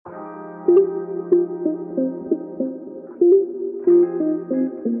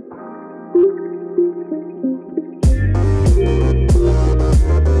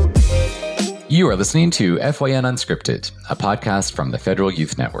You are listening to FYN Unscripted, a podcast from the Federal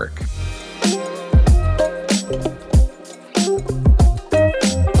Youth Network.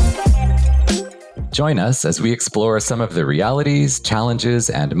 Join us as we explore some of the realities,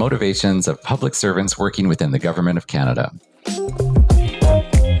 challenges, and motivations of public servants working within the Government of Canada.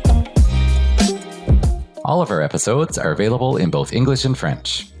 All of our episodes are available in both English and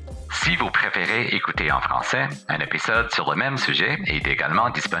French. Si vous préférez écouter en français, un épisode sur le même sujet est également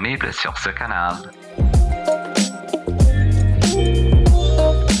disponible sur ce canal.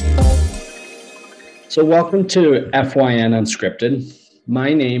 So welcome to FYN Unscripted.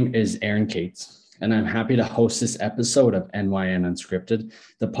 My name is Aaron Kaatz, and I'm happy to host this episode of NYN Unscripted,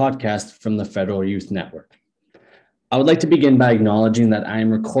 the podcast from the Federal Youth Network. I would like to begin by acknowledging that I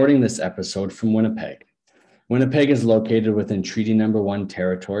am recording this episode from Winnipeg. Winnipeg is located within Treaty Number 1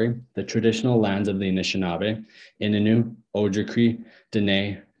 territory, the traditional lands of the Anishinaabe, Innu, Ojibwe,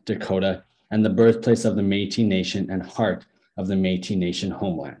 Dene, Dakota, and the birthplace of the Métis Nation and heart of the Métis Nation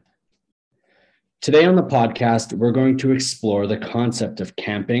homeland. Today on the podcast, we're going to explore the concept of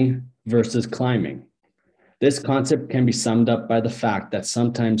camping versus climbing. This concept can be summed up by the fact that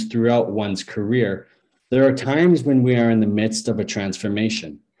sometimes throughout one's career, there are times when we are in the midst of a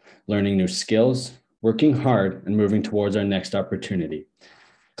transformation, learning new skills, working hard, and moving towards our next opportunity.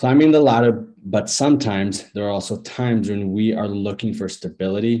 Climbing the ladder, but sometimes there are also times when we are looking for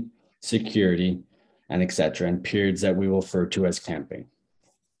stability, security, and etc., and periods that we will refer to as camping.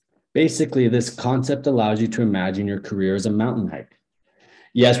 Basically, this concept allows you to imagine your career as a mountain hike.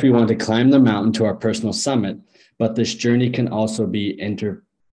 Yes, we want to climb the mountain to our personal summit, but this journey can also be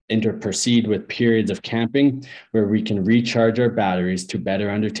interproceed with periods of camping where we can recharge our batteries to better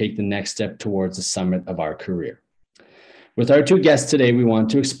undertake the next step towards the summit of our career. With our two guests today, we want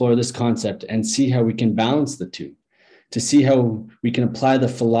to explore this concept and see how we can balance the two, to see how we can apply the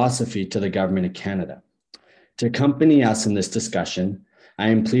philosophy to the Government of Canada. To accompany us in this discussion, I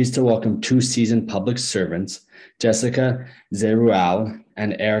am pleased to welcome two seasoned public servants, Jessica Zeroual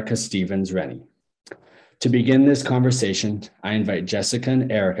and Ericka Stephens-Rennie. To begin this conversation, I invite Jessica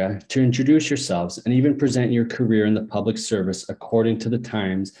and Ericka to introduce yourselves and even present your career in the public service according to the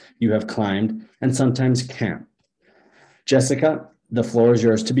times you have climbed and sometimes camped. Jessica, the floor is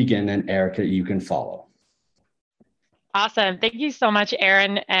yours to begin, and Ericka, you can follow. Awesome. Thank you so much,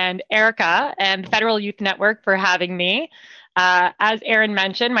 Aaron and Ericka and Federal Youth Network for having me. As Aaron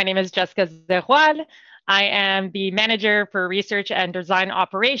mentioned, my name is Jessica Zeroual. I am the manager for research and design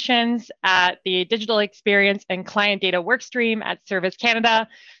operations at the digital experience and client data workstream at Service Canada.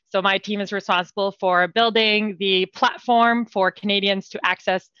 So my team is responsible for building the platform for Canadians to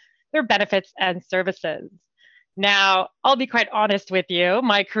access their benefits and services. Now, I'll be quite honest with you.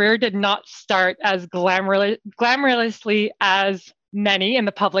 My career did not start as glamorously as many in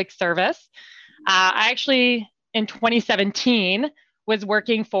the public service. I actually, in 2017, was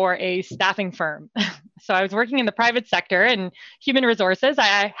working for a staffing firm. So I was working in the private sector in human resources.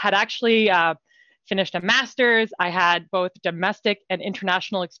 I had actually finished a master's. I had both domestic and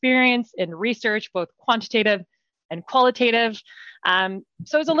international experience in research, both quantitative and qualitative. So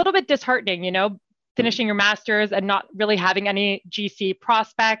it was a little bit disheartening, finishing your master's and not really having any GC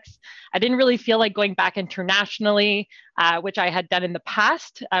prospects. I didn't really feel like going back internationally, which I had done in the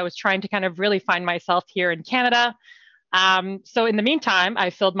past. I was trying to kind of really find myself here in Canada. So in the meantime, I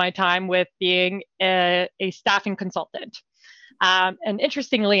filled my time with being a staffing consultant. And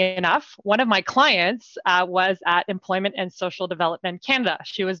interestingly enough, one of my clients was at Employment and Social Development Canada.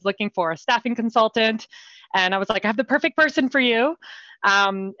 She was looking for a staffing consultant, and I was like, I have the perfect person for you.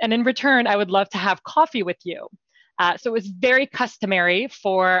 And in return, I would love to have coffee with you. So it was very customary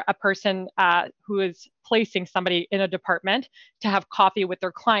for a person who is placing somebody in a department to have coffee with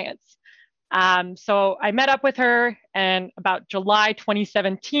their clients. So I met up with her in about July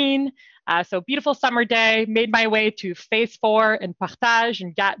 2017. So beautiful summer day, made my way to Phase 4 in Partage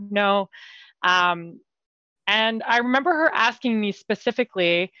in Gatineau. And I remember her asking me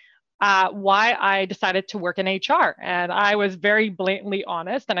specifically why I decided to work in HR. And I was very blatantly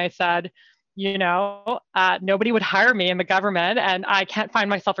honest. And I said, nobody would hire me in the government, and I can't find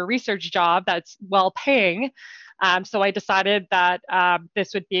myself a research job that's well paying. So I decided that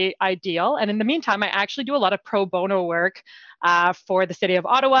this would be ideal. And in the meantime, I actually do a lot of pro bono work for the city of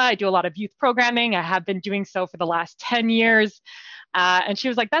Ottawa. I do a lot of youth programming. I have been doing so for the last 10 years. And she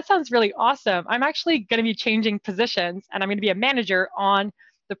was like, that sounds really awesome. I'm actually going to be changing positions, and I'm going to be a manager on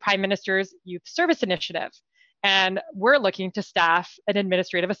the Prime Minister's Youth Service Initiative. And we're looking to staff an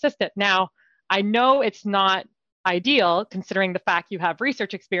administrative assistant. Now, I know it's not ideal considering the fact you have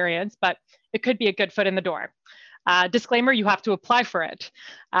research experience, but it could be a good foot in the door. Disclaimer, you have to apply for it.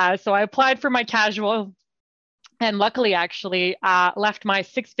 So I applied for my casual, and luckily actually left my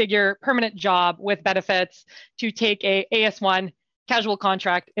 6-figure permanent job with benefits to take a AS1 casual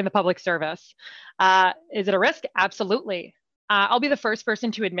contract in the public service. Is it a risk? Absolutely. I'll be the first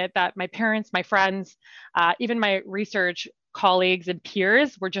person to admit that my parents, my friends, even my research colleagues and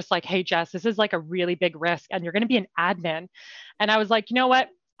peers were just like, hey, Jess, this is like a really big risk and you're going to be an admin. And I was like, you know what?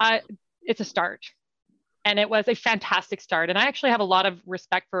 It's a start. And it was a fantastic start. And I actually have a lot of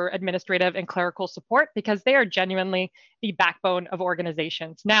respect for administrative and clerical support because they are genuinely the backbone of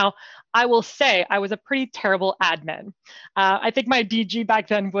organizations. Now, I will say I was a pretty terrible admin. I think my DG back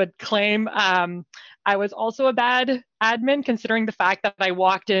then would claim I was also a bad admin, considering the fact that I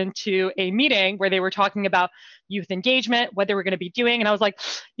walked into a meeting where they were talking about youth engagement, what they were going to be doing. And I was like,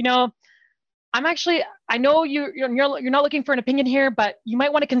 you know, I know you're not looking for an opinion here, but you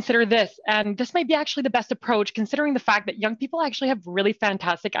might want to consider this. And this might be actually the best approach, considering the fact that young people actually have really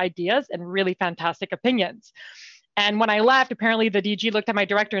fantastic ideas and really fantastic opinions. And when I left, apparently the DG looked at my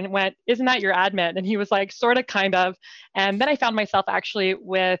director and went, isn't that your admin? And he was like, sort of, kind of. And then I found myself actually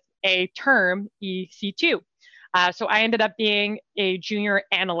with a term, EC2. So I ended up being a junior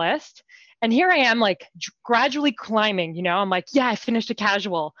analyst. And here I am like gradually climbing, you know, I'm like, yeah, I finished a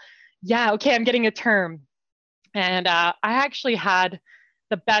casual. Yeah, okay, I'm getting a term. And I actually had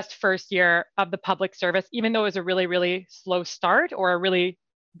the best first year of the public service, even though it was a really, really slow start or a really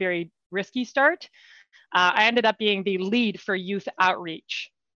very risky start. I ended up being the lead for youth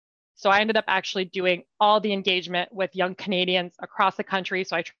outreach. So I ended up actually doing all the engagement with young Canadians across the country.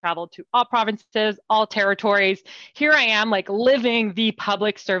 So I traveled to all provinces, all territories. Here I am like living the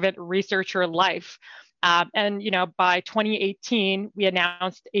public servant researcher life. And, you know, by 2018, we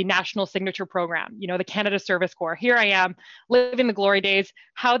announced a national signature program, you know, the Canada Service Corps. Here I am living the glory days.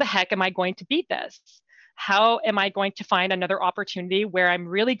 How the heck am I going to beat this? How am I going to find another opportunity where I'm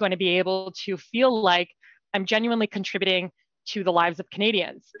really going to be able to feel like I'm genuinely contributing to the lives of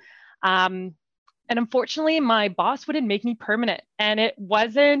Canadians? And unfortunately, my boss wouldn't make me permanent. And it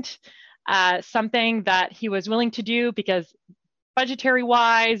wasn't something that he was willing to do because budgetary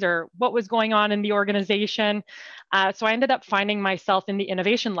wise or what was going on in the organization. So I ended up finding myself in the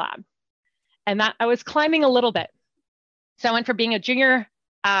innovation lab, and that I was climbing a little bit. So I went from being a junior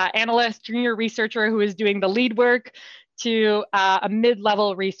analyst, junior researcher who was doing the lead work to a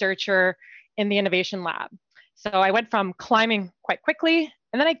mid-level researcher in the innovation lab. So I went from climbing quite quickly,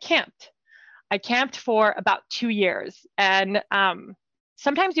 and then I camped. I camped for about 2 years, and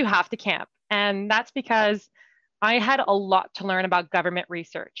sometimes you have to camp, and that's because I had a lot to learn about government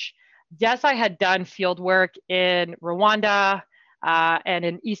research. Yes, I had done field work in Rwanda and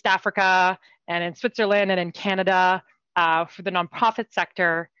in East Africa and in Switzerland and in Canada for the nonprofit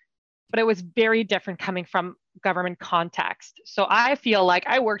sector, but it was very different coming from government context. So I feel like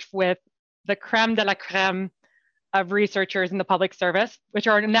I worked with the creme de la creme of researchers in the public service, which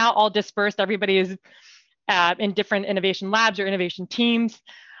are now all dispersed. Everybody is in different innovation labs or innovation teams.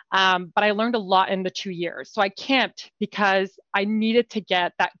 But I learned a lot in the 2 years. So I camped because I needed to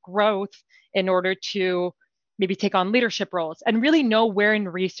get that growth in order to maybe take on leadership roles and really know where in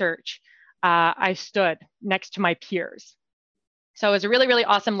research I stood next to my peers. So it was a really, really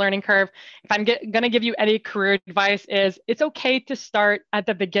awesome learning curve. If I'm going to give you any career advice is it's okay to start at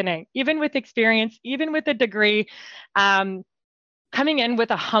the beginning, even with experience, even with a degree, coming in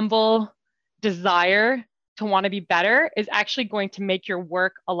with a humble desire to want to be better is actually going to make your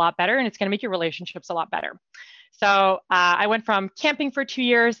work a lot better, and it's going to make your relationships a lot better. So I went from camping for 2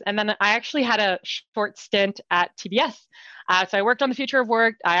 years, and then I actually had a short stint at TBS. So I worked on the future of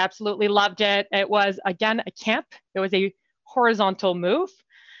work. I absolutely loved it. It was, again, a camp. It was a horizontal move.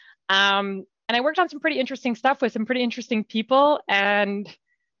 And I worked on some pretty interesting stuff with some pretty interesting people, and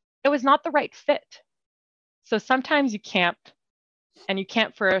it was not the right fit. So sometimes you camp, and you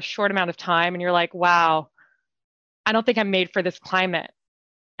camp for a short amount of time, and you're like, wow, I don't think I'm made for this climate.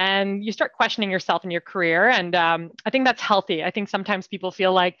 And you start questioning yourself in your career. And I think that's healthy. I think sometimes people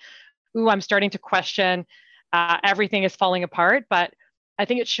feel like, ooh, I'm starting to question, everything is falling apart. But I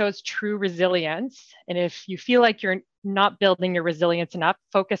think it shows true resilience. And if you feel like you're not building your resilience enough,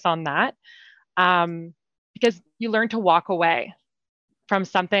 focus on that. Because you learn to walk away from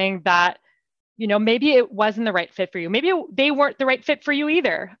something that, you know, maybe it wasn't the right fit for you. Maybe they weren't the right fit for you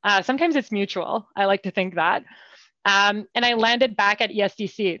either. Sometimes it's mutual. I like to think that. And I landed back at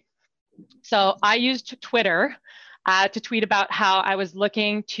ESDC. So I used Twitter to tweet about how I was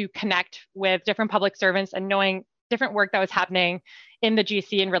looking to connect with different public servants and knowing different work that was happening in the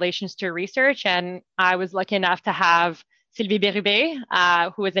GC in relations to research. And I was lucky enough to have Sylvie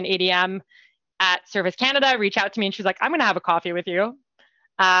Bérubé, who is an ADM at Service Canada reach out to me and she's like, I'm going to have a coffee with you.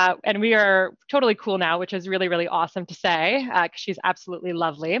 And we are totally cool now, which is really, really awesome to say, because she's absolutely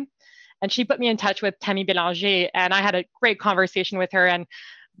lovely. And she put me in touch with Tammy Bélanger, and I had a great conversation with her. And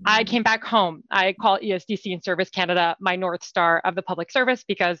I came back home. I call ESDC and Service Canada my North Star of the public service,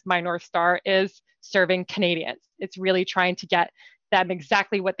 because my North Star is serving Canadians. It's really trying to get them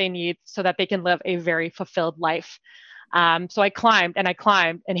exactly what they need so that they can live a very fulfilled life. So I climbed and I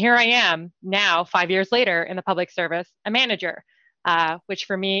climbed, and here I am now, 5 years later in the public service, a manager, which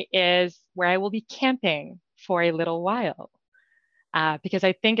for me is where I will be camping for a little while, because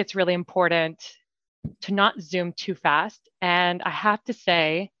I think it's really important to not zoom too fast. And I have to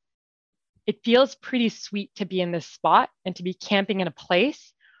say, it feels pretty sweet to be in this spot and to be camping in a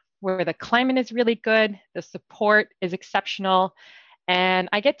place where the climate is really good, the support is exceptional, and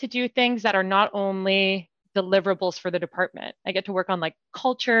I get to do things that are not only deliverables for the department. I get to work on like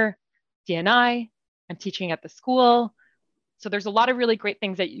culture, D&I, I'm teaching at the school. So there's a lot of really great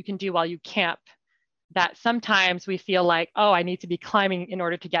things that you can do while you camp that sometimes we feel like, oh, I need to be climbing in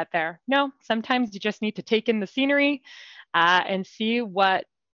order to get there. No, sometimes you just need to take in the scenery and see what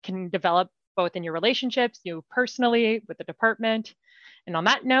can develop both in your relationships, you personally, with the department. And on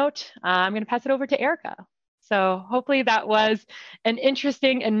that note, I'm going to pass it over to Ericka. So hopefully that was an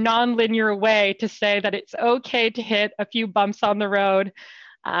interesting and non-linear way to say that it's okay to hit a few bumps on the road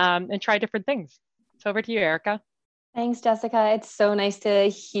and try different things. So over to you, Ericka. Thanks, Jessica. It's so nice to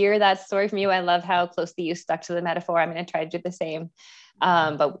hear that story from you. I love how closely you stuck to the metaphor. I'm going to try to do the same,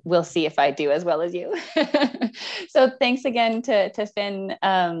 but we'll see if I do as well as you. So thanks again to Finn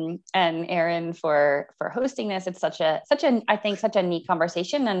and Aaron for hosting this. It's such a I think such a neat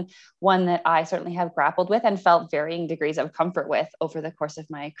conversation, and one that I certainly have grappled with and felt varying degrees of comfort with over the course of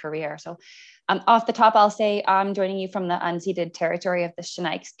my career. So off the top, I'll say I'm joining you from the unceded territory of the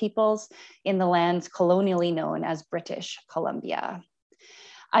Shinaiks peoples in the lands colonially known as British Columbia.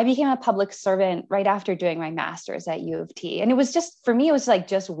 I became a public servant right after doing my master's at U of T. And it was just, for me, it was like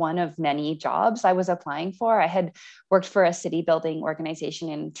just one of many jobs I was applying for. I had worked for a city building organization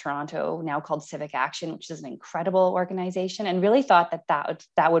in Toronto, now called Civic Action, which is an incredible organization, and really thought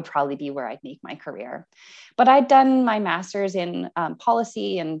that would probably be where I'd make my career. But I'd done my master's in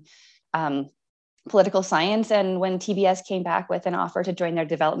policy and political science. And when TBS came back with an offer to join their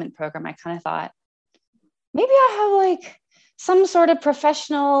development program, I kind of thought, maybe I have like some sort of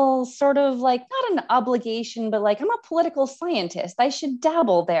professional, sort of like, not an obligation, but like I'm a political scientist. I should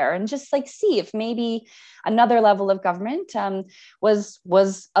dabble there and just like see if maybe another level of government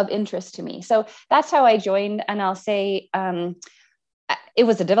was of interest to me. So that's how I joined. And I'll say, it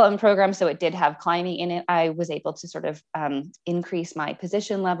was a development program, so it did have climbing in it. I was able to sort of increase my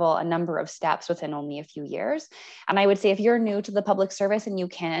position level a number of steps within only a few years. And I would say if you're new to the public service and you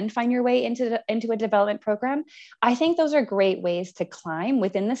can find your way into a development program, I think those are great ways to climb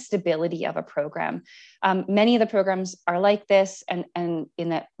within the stability of a program. Many of the programs are like this, and in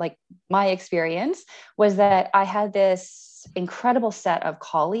that, like my experience was that I had this incredible set of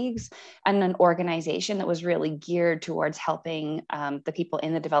colleagues and an organization that was really geared towards helping the people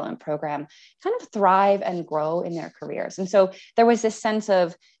in the development program kind of thrive and grow in their careers. And so there was this sense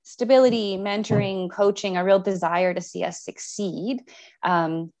of stability, mentoring, coaching, a real desire to see us succeed.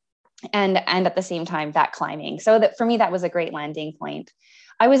 And at the same time, that climbing. So that for me, that was a great landing point.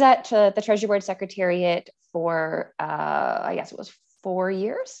 I was at the Treasury Board Secretariat for, I guess it was 4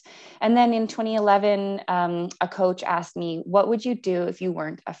 years. And then in 2011, a coach asked me, what would you do if you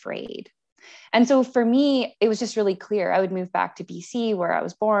weren't afraid? And so for me, it was just really clear. I would move back to BC, where I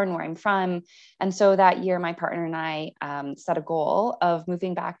was born, where I'm from. And so that year, my partner and I set a goal of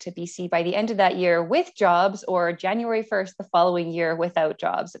moving back to BC by the end of that year with jobs, or January 1st, the following year without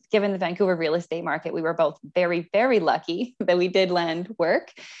jobs. Given the Vancouver real estate market, we were both very, very lucky that we did land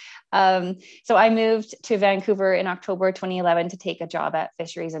work. So I moved to Vancouver in October 2011 to take a job at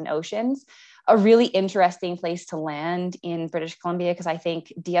Fisheries and Oceans, a really interesting place to land in British Columbia, because I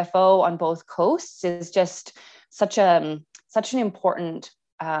think DFO on both coasts is just such an important,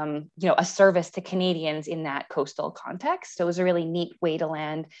 a service to Canadians in that coastal context. So it was a really neat way to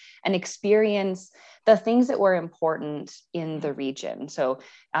land and experience the things that were important in the region. So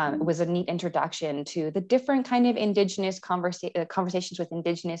it was a neat introduction to the different kind of Indigenous conversations with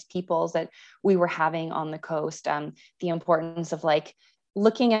Indigenous peoples that we were having on the coast. The importance of like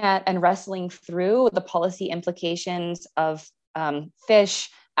looking at and wrestling through the policy implications of fish,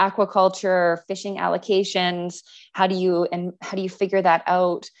 aquaculture, fishing allocations. How do you figure that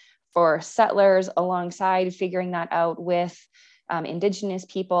out for settlers alongside figuring that out with Indigenous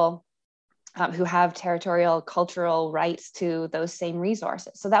people? who have territorial cultural rights to those same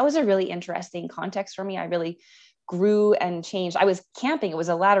resources. So that was a really interesting context for me. I really grew and changed. I was camping, it was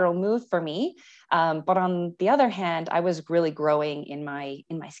a lateral move for me. But on the other hand, I was really growing in my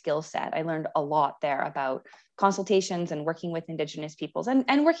skill set. I learned a lot there about consultations and working with Indigenous peoples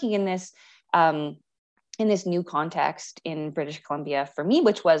and working in this new context in British Columbia for me,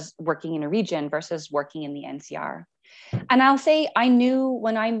 which was working in a region versus working in the NCR. And I'll say I knew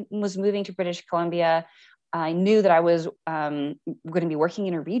when I was moving to British Columbia, I knew that I was going to be working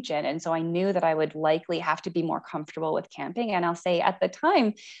in a region. And so I knew that I would likely have to be more comfortable with camping. And I'll say at the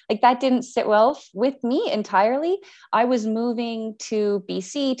time, like that didn't sit well with me entirely. I was moving to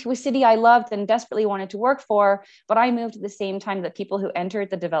BC, to a city I loved and desperately wanted to work for. But I moved at the same time that people who entered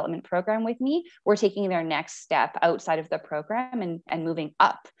the development program with me were taking their next step outside of the program and moving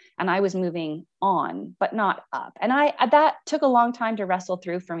up. And I was moving on, but not up. And that took a long time to wrestle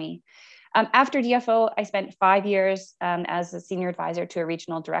through for me. After DFO, I spent 5 years as a senior advisor to a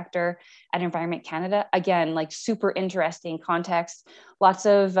regional director at Environment Canada. Again, like super interesting context, lots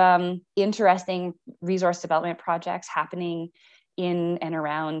of interesting resource development projects happening in and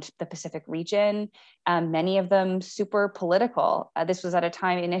around the Pacific region, many of them super political. This was at a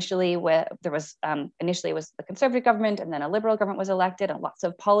time initially where there was, initially it was the Conservative government and then a Liberal government was elected, and lots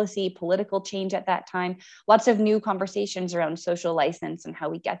of policy, political change at that time, lots of new conversations around social license and how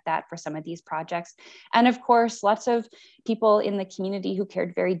we get that for some of these projects. And of course, lots of people in the community who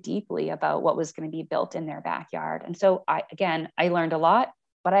cared very deeply about what was going to be built in their backyard. And so I learned a lot,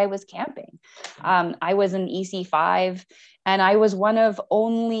 but I was camping. I was an EC5, and I was one of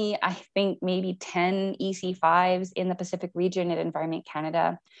only, I think, maybe 10 EC5s in the Pacific region at Environment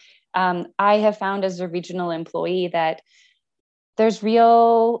Canada. I have found as a regional employee that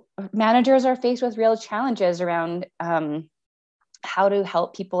managers are faced with real challenges around how to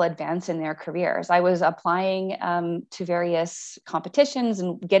help people advance in their careers. I was applying to various competitions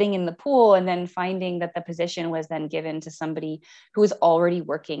and getting in the pool, and then finding that the position was then given to somebody who was already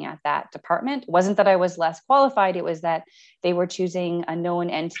working at that department. It wasn't that I was less qualified, it was that they were choosing a known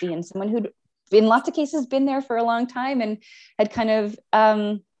entity and someone who'd, in lots of cases, been there for a long time and had kind of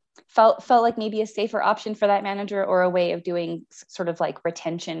felt like maybe a safer option for that manager, or a way of doing sort of like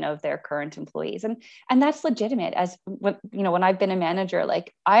retention of their current employees. And that's legitimate. As when I've been a manager,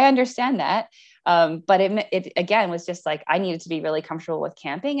 like I understand that. But it again was just like, I needed to be really comfortable with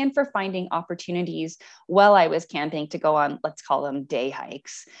camping and for finding opportunities while I was camping to go on, let's call them day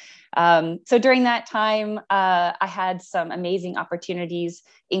hikes. So during that time, I had some amazing opportunities,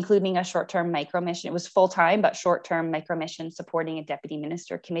 including a short-term micro mission. It was full-time, but short-term micro mission supporting a deputy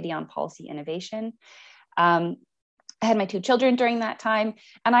minister committee on policy innovation. I had my 2 children during that time,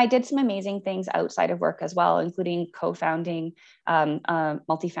 and I did some amazing things outside of work as well, including co-founding a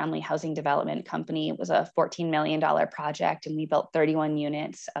multifamily housing development company. It was a $14 million project, and we built 31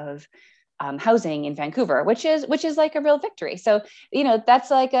 units of housing in Vancouver, which is like a real victory. So,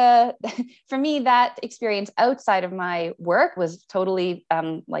 that's like for me, that experience outside of my work was totally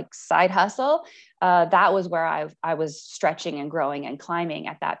like side hustle. That was where I was stretching and growing and climbing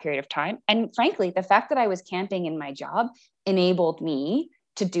at that period of time. And frankly, the fact that I was camping in my job enabled me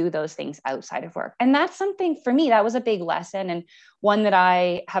to do those things outside of work. And that's something for me, that was a big lesson, and one that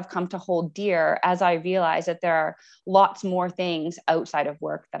I have come to hold dear as I realize that there are lots more things outside of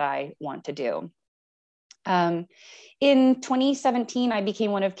work that I want to do. In 2017, I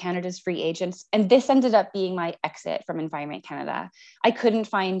became one of Canada's free agents, and this ended up being my exit from Environment Canada. I couldn't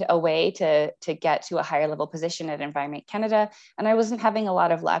find a way to get to a higher level position at Environment Canada, and I wasn't having a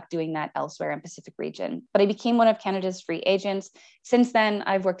lot of luck doing that elsewhere in Pacific region. But I became one of Canada's free agents. Since then,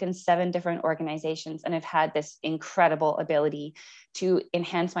 I've worked in 7 different organizations and have had this incredible ability to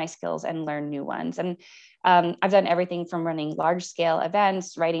enhance my skills and learn new ones. And I've done everything from running large-scale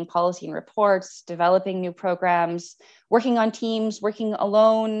events, writing policy and reports, developing new programs, working on teams, working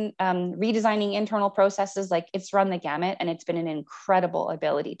alone, redesigning internal processes. Like, it's run the gamut, and it's been an incredible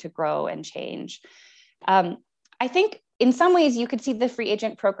ability to grow and change. I think in some ways you could see the free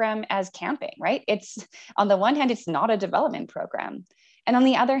agent program as camping, right? It's, on the one hand, it's not a development program. And on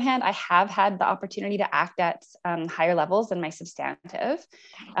the other hand, I have had the opportunity to act at higher levels than my substantive.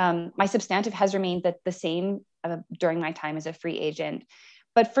 My substantive has remained the same during my time as a free agent.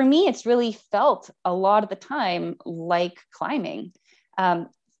 But for me, it's really felt a lot of the time like climbing.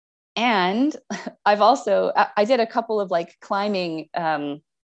 And I did a couple of like climbing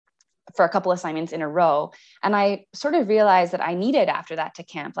for a couple assignments in a row. And I sort of realized that I needed after that to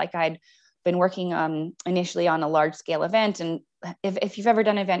camp. Like, I'd been working initially on a large scale event. And if you've ever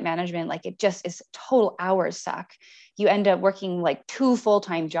done event management, like, it just is total hours suck. you end up working like 2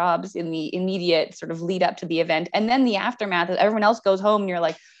 full-time jobs in the immediate sort of lead up to the event. And then the aftermath, everyone else goes home and you're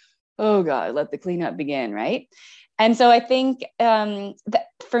like, oh God, let the cleanup begin, right? And so I think that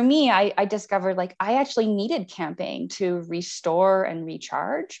for me, I discovered like I actually needed camping to restore and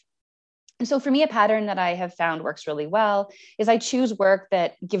recharge. And so for me, a pattern that I have found works really well is I choose work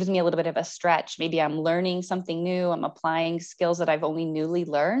that gives me a little bit of a stretch. Maybe I'm learning something new, I'm applying skills that I've only newly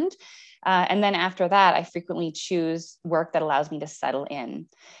learned. And then after that, I frequently choose work that allows me to settle in.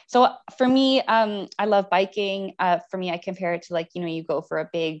 So for me, I love biking. For me, I compare it to like, you go for a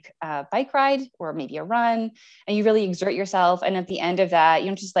big bike ride or maybe a run and you really exert yourself. And at the end of that, you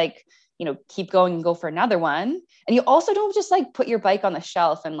don't just like, keep going and go for another one. And you also don't just like put your bike on the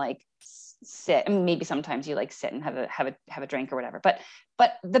shelf and like sit. I mean, maybe sometimes you like sit and have a drink or whatever, but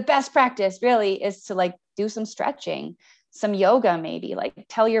the best practice really is to like do some stretching, some yoga, maybe like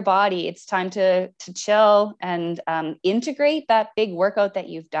tell your body it's time to chill and integrate that big workout that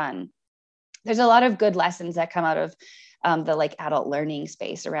you've done. There's a lot of good lessons that come out of the like adult learning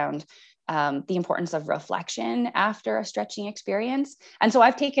space around the importance of reflection after a stretching experience. And so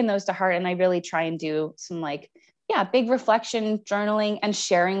I've taken those to heart and I really try and do some big reflection, journaling, and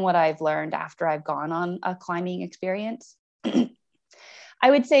sharing what I've learned after I've gone on a climbing experience. I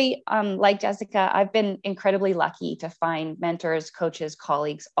would say, like Jessica, I've been incredibly lucky to find mentors, coaches,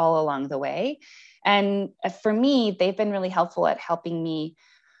 colleagues all along the way. And for me, they've been really helpful at helping me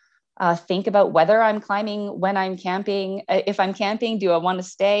think about whether I'm climbing, when I'm camping. If I'm camping, do I want to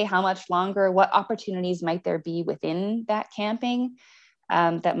stay? How much longer? What opportunities might there be within that camping?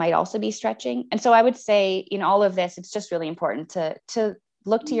 That might also be stretching. And so I would say in all of this, it's just really important to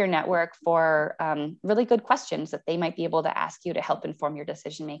look to your network for really good questions that they might be able to ask you to help inform your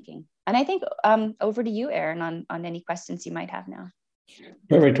decision-making. And I think over to you, Aaron, on any questions you might have now.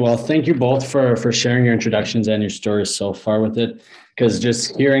 Perfect. Well, thank you both for sharing your introductions and your stories so far with it, because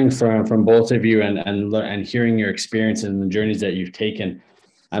just hearing from both of you and hearing your experiences and the journeys that you've taken,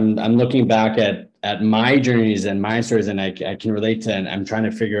 I'm looking back at my journeys and my stories, and I can relate to, and I'm trying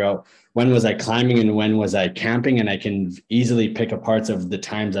to figure out when was I climbing and when was I camping, and I can easily pick apart of the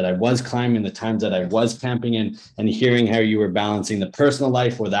times that I was climbing, the times that I was camping, and hearing how you were balancing the personal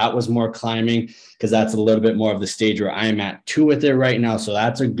life where that was more climbing, because that's a little bit more of the stage where I'm at too with it right now. So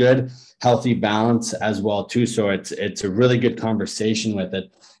that's a good, healthy balance as well too. So it's a really good conversation with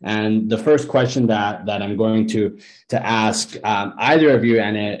it. And the first question that I'm going to ask either of you,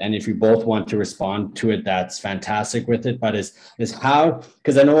 and if you both want to respond to it, that's fantastic with it, but is how,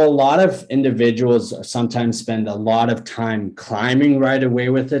 because I know a lot of individuals sometimes spend a lot of time climbing right away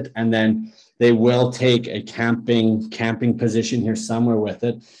with it, and then they will take a camping position here somewhere with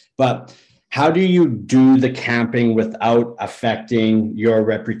it. But how do you do the camping without affecting your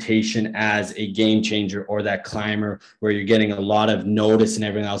reputation as a game changer or that climber where you're getting a lot of notice and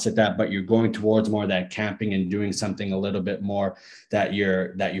everything else like that, but you're going towards more of that camping and doing something a little bit more that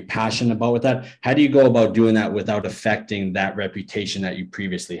you're passionate about with that? How do you go about doing that without affecting that reputation that you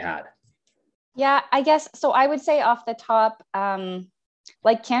previously had? Yeah, I guess, so I would say off the top,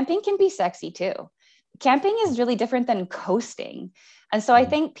 like camping can be sexy too. Camping is really different than coasting. And so I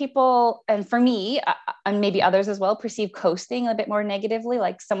think people, and for me, and maybe others as well, perceive coasting a bit more negatively.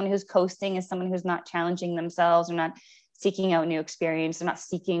 Like someone who's coasting is someone who's not challenging themselves or not seeking out new experience or not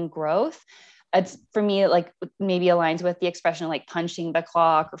seeking growth. It's, for me, like maybe aligns with the expression like punching the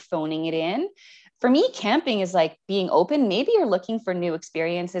clock or phoning it in. For me, camping is like being open. Maybe you're looking for new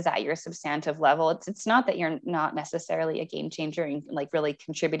experiences at your substantive level. It's not that you're not necessarily a game changer and like really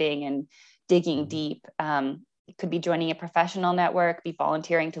contributing and digging deep. It could be joining a professional network, be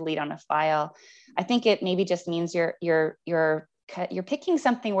volunteering to lead on a file. I think it maybe just means you're picking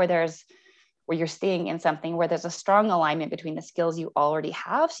something where you're staying in something where there's a strong alignment between the skills you already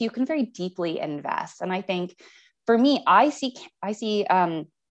have, so you can very deeply invest. And I think for me, I see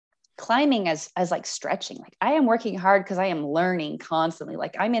climbing as like stretching. Like I am working hard because I am learning constantly.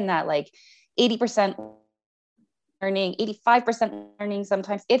 Like I'm in that like 80% learning, 85% learning.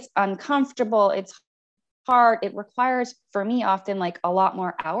 Sometimes it's uncomfortable. It's hard. It requires, for me, often like a lot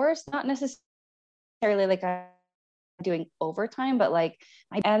more hours, not necessarily like I'm doing overtime, but like,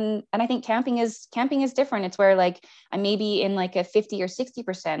 and I think camping is different. It's where like I may be in like a 50 or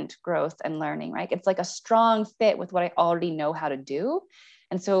 60% growth and learning, right? It's like a strong fit with what I already know how to do.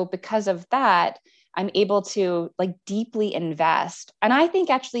 And so because of that, I'm able to like deeply invest. And I think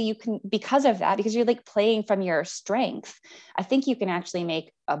actually you can, because of that, because you're like playing from your strength, I think you can actually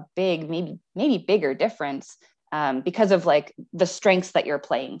make a big, maybe bigger difference because of like the strengths that you're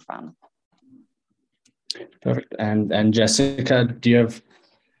playing from. Perfect. And Jessica, do you have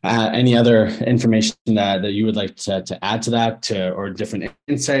Any other information that you would like to add to that, or different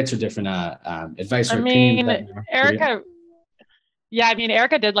insights or different advice or opinions? Ericka,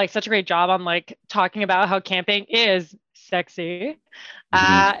 Ericka did like such a great job on like talking about how camping is sexy.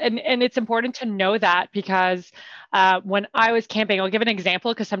 And it's important to know that, because when I was camping, I'll give an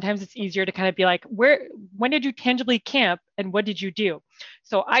example because sometimes it's easier to kind of be like, when did you tangibly camp and what did you do?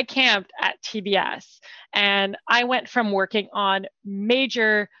 So I camped at TBS, and I went from working on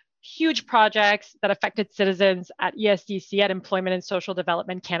major, huge projects that affected citizens at ESDC, at Employment and Social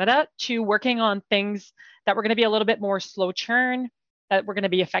Development Canada, to working on things that were going to be a little bit more slow churn, that were going to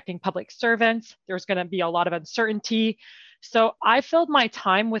be affecting public servants. There's going to be a lot of uncertainty. So I filled my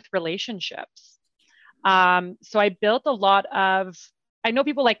time with relationships. So I built a lot of, I know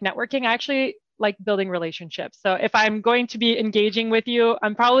people like networking. I actually like building relationships. So if I'm going to be engaging with you,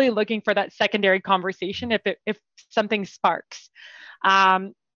 I'm probably looking for that secondary conversation if something sparks.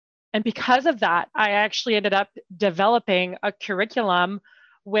 And because of that, I actually ended up developing a curriculum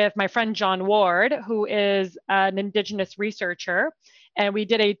with my friend John Ward, who is an Indigenous researcher. And we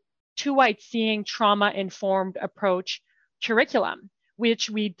did a two-white seeing trauma-informed approach curriculum, which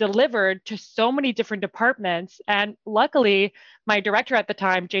we delivered to so many different departments. And luckily, my director at the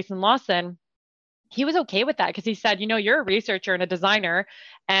time, Jason Lawson, he was okay with that, because he said, you're a researcher and a designer,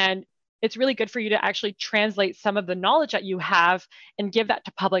 and it's really good for you to actually translate some of the knowledge that you have and give that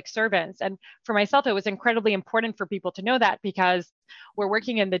to public servants. And for myself, it was incredibly important for people to know that, because we're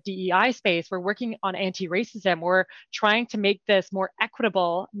working in the DEI space, we're working on anti-racism, we're trying to make this more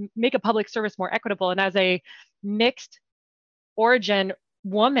equitable, make a public service more equitable. And as a mixed origin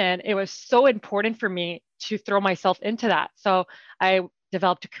woman, it was so important for me to throw myself into that. So I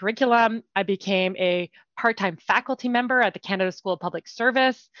developed a curriculum. I became a part-time faculty member at the Canada School of Public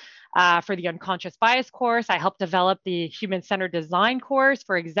Service for the unconscious bias course. I helped develop the human-centered design course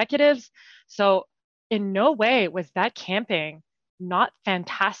for executives. So in no way was that camping not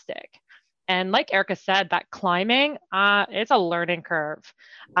fantastic. And like Ericka said, that climbing, it's a learning curve.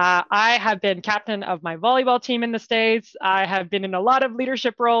 I have been captain of my volleyball team in the States. I have been in a lot of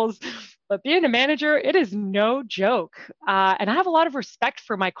leadership roles, but being a manager, it is no joke. And I have a lot of respect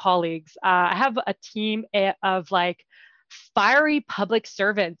for my colleagues. I have a team of like fiery public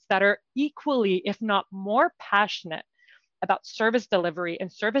servants that are equally, if not more passionate about service delivery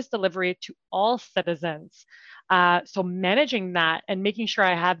and service delivery to all citizens. So managing that and making sure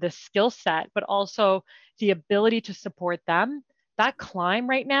I have the skill set, but also the ability to support them, that climb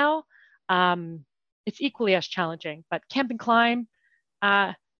right now, it's equally as challenging. But camp and climb,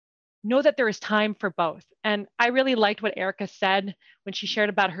 know that there is time for both. And I really liked what Ericka said when she shared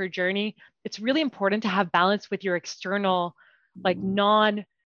about her journey. It's really important to have balance with your external, like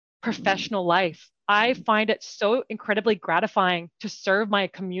non-professional life. I find it so incredibly gratifying to serve my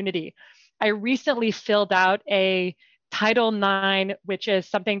community. I recently filled out a Title IX, which is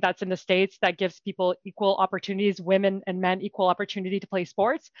something that's in the States that gives people equal opportunities, women and men equal opportunity to play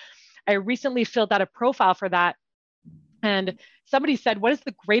sports. I recently filled out a profile for that. And somebody said, what is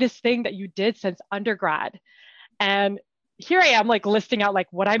the greatest thing that you did since undergrad? And here I am like listing out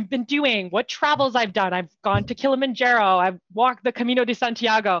like what I've been doing, what travels I've done. I've gone to Kilimanjaro, I've walked the Camino de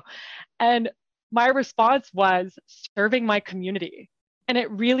Santiago. And my response was serving my community. And it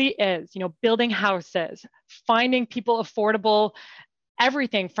really is, building houses, finding people affordable,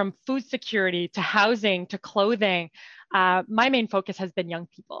 everything from food security to housing to clothing. My main focus has been young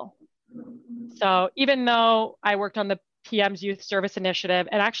people. So even though I worked on the PM's Youth Service Initiative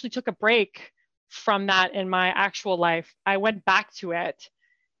and actually took a break from that in my actual life, I went back to it.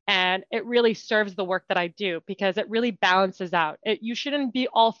 And it really serves the work that I do, because it really balances out. You shouldn't be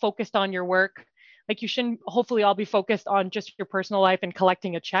all focused on your work. Like you shouldn't hopefully all be focused on just your personal life and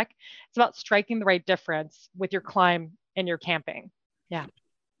collecting a check. It's about striking the right difference with your climb and your camping. Yeah.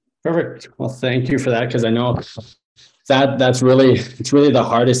 Perfect. Well, thank you for that, because I know it's really the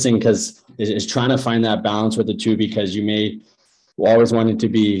hardest thing, because is trying to find that balance with the two, because you may always want to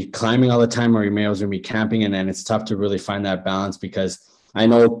be climbing all the time, or you may always be camping, and then it's tough to really find that balance. Because I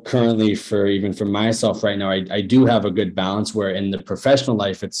know currently for myself right now, I do have a good balance where in the professional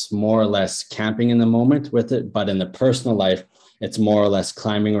life, it's more or less camping in the moment with it. But in the personal life, it's more or less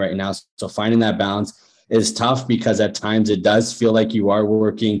climbing right now. So finding that balance is tough, because at times it does feel like you are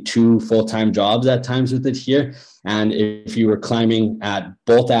working 2 full-time jobs at times with it here. And if you were climbing at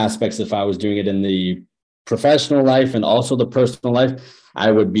both aspects, if I was doing it in the professional life and also the personal life,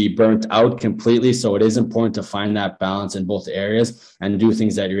 I would be burnt out completely. So it is important to find that balance in both areas and do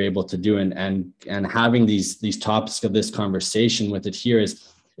things that you're able to do. And having these topics of this conversation with it here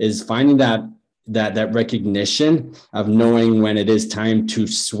is finding that that recognition of knowing when it is time to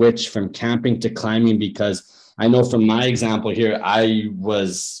switch from camping to climbing, because I know from my example here, I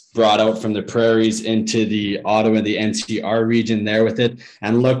was brought out from the prairies into the Ottawa, the NCR region there with it,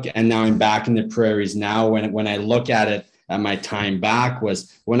 and now I'm back in the prairies now. When I look at it, and my time back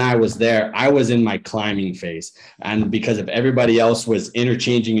was when I was there, I was in my climbing phase. And because if everybody else was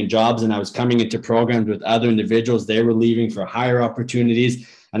interchanging in jobs and I was coming into programs with other individuals, they were leaving for higher opportunities.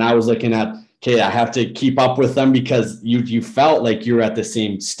 And I was looking at, okay, I have to keep up with them, because you felt like you were at the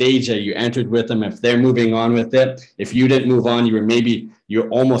same stage that you entered with them. If they're moving on with it, if you didn't move on, you're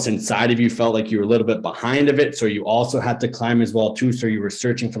almost inside of you felt like you were a little bit behind of it. So you also had to climb as well too. So you were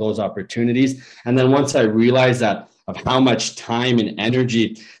searching for those opportunities. And then once I realized that of how much time and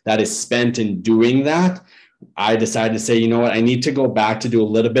energy that is spent in doing that, I decided to say, you know what, I need to go back to do a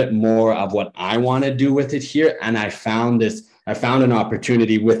little bit more of what I want to do with it here. And I found an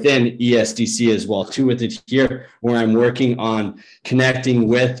opportunity within ESDC as well too with it here, where I'm working on connecting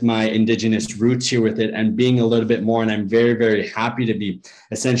with my Indigenous roots here with it and being a little bit more. And I'm very, very happy to be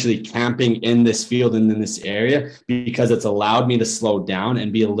essentially camping in this field and in this area, because it's allowed me to slow down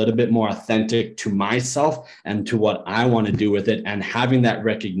and be a little bit more authentic to myself and to what I want to do with it. And having that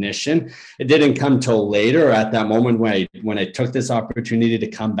recognition, it didn't come till later, or at that moment when I took this opportunity to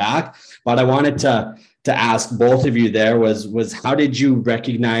come back. But I wanted to ask both of you there was how did you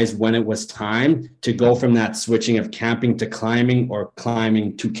recognize when it was time to go from that switching of camping to climbing, or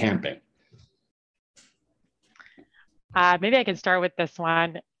climbing to camping? Maybe I can start with this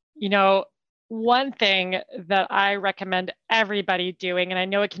one. You know, one thing that I recommend everybody doing, and I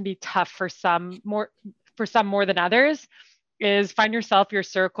know it can be tough for some more than others, is find yourself your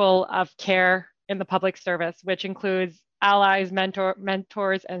circle of care in the public service, which includes allies,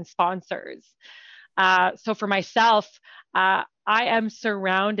 mentors, and sponsors. So for myself, I am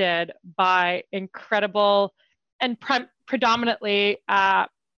surrounded by incredible and predominantly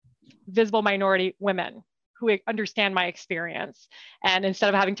visible minority women who understand my experience. And instead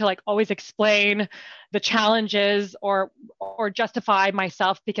of having to like always explain the challenges or justify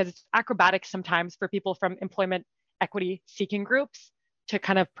myself, because it's acrobatic sometimes for people from employment equity seeking groups to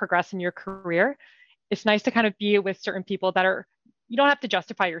kind of progress in your career, it's nice to kind of be with certain people you don't have to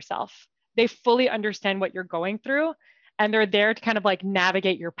justify yourself. They fully understand what you're going through, and they're there to kind of like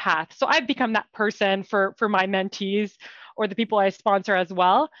navigate your path. So I've become that person for my mentees or the people I sponsor as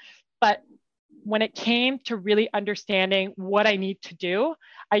well. But when it came to really understanding what I need to do,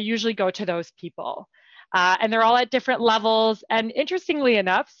 I usually go to those people. And they're all at different levels. And interestingly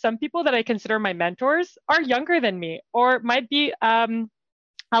enough, some people that I consider my mentors are younger than me, or might be a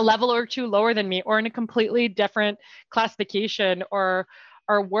level or two lower than me, or in a completely different classification or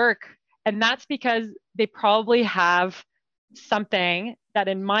work. And that's because they probably have something that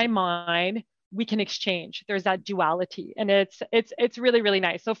in my mind we can exchange. There's that duality, and it's really, really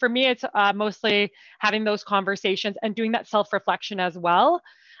nice. So for me, it's mostly having those conversations and doing that self-reflection as well.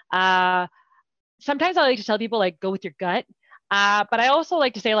 Sometimes I like to tell people like, go with your gut. But I also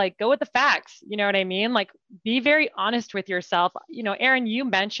like to say like, go with the facts. You know what I mean? Like, be very honest with yourself. You know, Aaron, you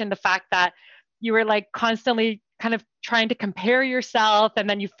mentioned the fact that you were like constantly kind of trying to compare yourself, and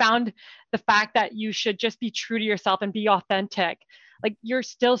then you found the fact that you should just be true to yourself and be authentic. Like, you're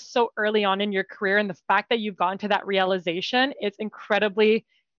still so early on in your career, and the fact that you've gotten to that realization, it's going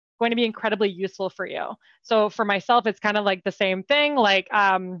to be incredibly useful for you. So for myself, it's kind of like the same thing. Like,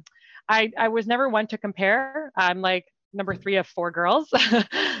 I was never one to compare. I'm like number 3 of 4 girls.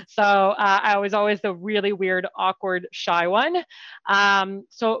 So I was always the really weird, awkward, shy one.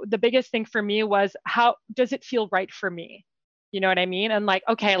 So the biggest thing for me was, how does it feel right for me? You know what I mean? And like,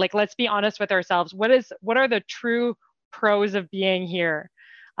 okay, like, let's be honest with ourselves. What are the true pros of being here?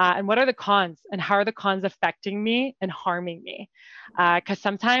 And what are the cons, and how are the cons affecting me and harming me? Because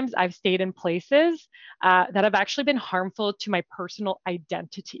sometimes I've stayed in places that have actually been harmful to my personal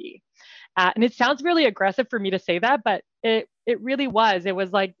identity. And it sounds really aggressive for me to say that, but it really was. It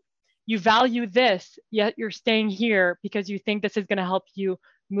was like, you value this, yet you're staying here because you think this is going to help you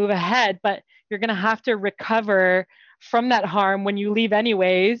move ahead, but you're going to have to recover from that harm when you leave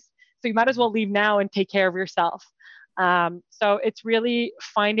anyways. So you might as well leave now and take care of yourself. So it's really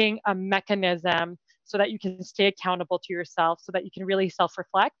finding a mechanism so that you can stay accountable to yourself, so that you can really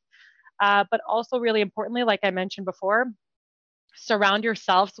self-reflect. But also, really importantly, like I mentioned before, surround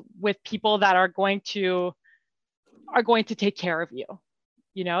yourselves with people that are going to take care of you,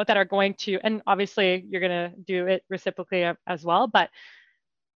 you know, that are going to, and obviously you're going to do it reciprocally as well. But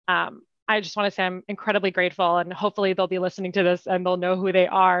I just want to say I'm incredibly grateful, and hopefully they'll be listening to this and they'll know who they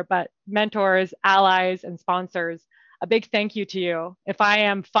are. But mentors, allies, and sponsors, a big thank you to you. If I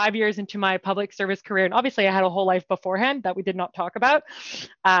am 5 years into my public service career, and obviously I had a whole life beforehand that we did not talk about,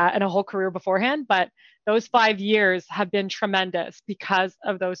 and a whole career beforehand, but those 5 years have been tremendous because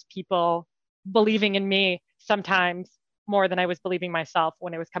of those people believing in me sometimes more than I was believing myself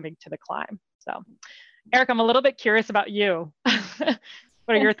when it was coming to the climb. So, Eric, I'm a little bit curious about you.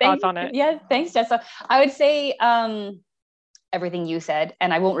 What are your thoughts on it? Yeah, thanks, Jess. So I would say everything you said,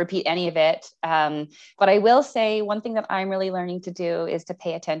 and I won't repeat any of it. But I will say one thing that I'm really learning to do is to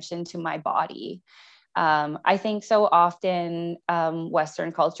pay attention to my body. I think so often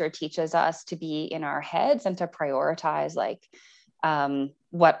Western culture teaches us to be in our heads and to prioritize like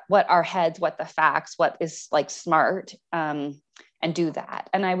what our heads, what the facts, what is like smart, and do that.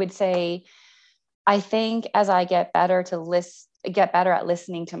 And I would say, I think as I get better at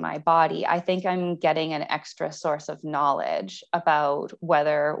listening to my body, I think I'm getting an extra source of knowledge about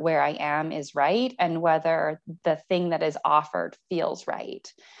whether where I am is right and whether the thing that is offered feels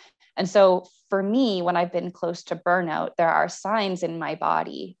right. And so for me, when I've been close to burnout, there are signs in my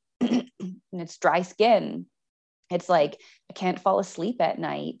body. And it's dry skin. It's like I can't fall asleep at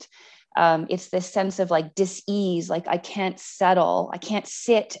night. It's this sense of like dis-ease, like I can't settle, I can't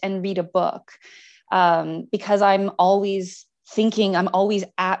sit and read a book because I'm always thinking, I'm always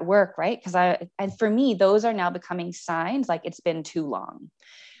at work, right? And for me, those are now becoming signs like it's been too long.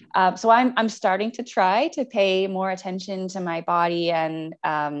 So I'm starting to try to pay more attention to my body and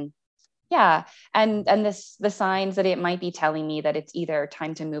the signs that it might be telling me that it's either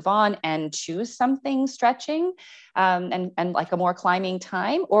time to move on and choose something stretching and like a more climbing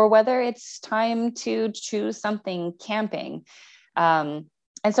time, or whether it's time to choose something camping. And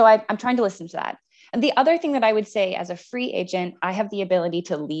so I'm trying to listen to that. And the other thing that I would say as a free agent, I have the ability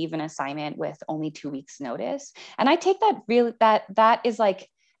to leave an assignment with only 2 weeks notice. And I take that is like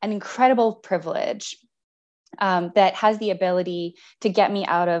an incredible privilege that has the ability to get me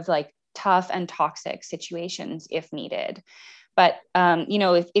out of like tough and toxic situations if needed. But,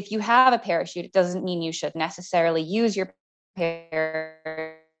 if you have a parachute, it doesn't mean you should necessarily use your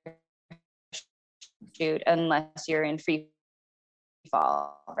parachute unless you're in free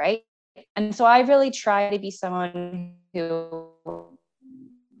fall, right? And so I really try to be someone who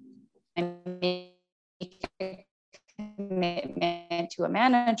make a commitment to a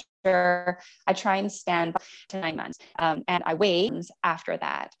manager. I try and stand to 9 months, and I wait after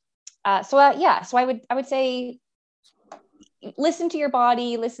that. So I would say, listen to your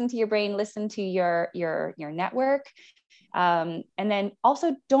body, listen to your brain, listen to your network. And then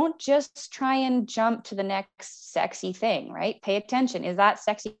also don't just try and jump to the next sexy thing, right? Pay attention. Is that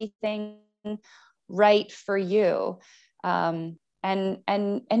sexy thing right for you? And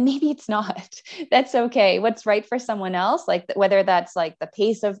maybe it's not. That's okay. What's right for someone else, like whether that's like the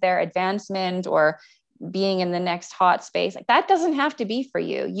pace of their advancement or being in the next hot space, like that doesn't have to be for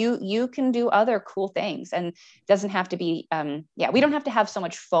you. You can do other cool things, and it doesn't have to be. We don't have to have so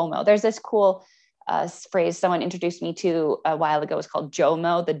much FOMO. There's this cool phrase someone introduced me to a while ago. It's called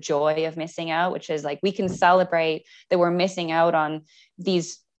JOMO, the joy of missing out, which is like we can celebrate that we're missing out on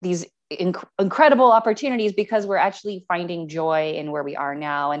these incredible opportunities because we're actually finding joy in where we are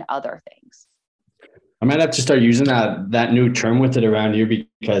now and other things. I might have to start using that new term with it around you,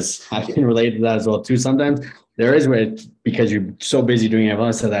 because I can relate to that as well too. Sometimes there is where because you're so busy doing everything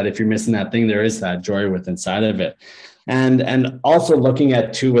else, so that if you're missing that thing, there is that joy within inside of it. And also looking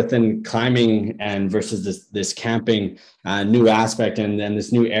at too within climbing and versus this camping new aspect and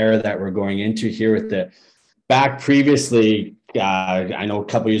this new era that we're going into here with it. Back previously, I know a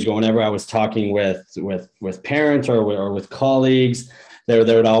couple of years ago, whenever I was talking with parents or with colleagues, there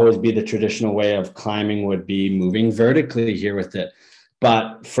would always be the traditional way of climbing would be moving vertically here with it.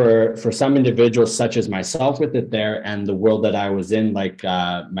 But for some individuals such as myself with it there, and the world that I was in, like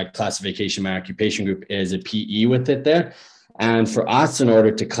my classification, my occupation group is a PE with it there. And for us, in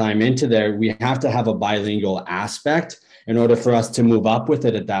order to climb into there, we have to have a bilingual aspect in order for us to move up with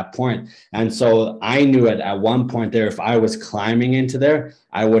it at that point. And so I knew it at one point there, if I was climbing into there,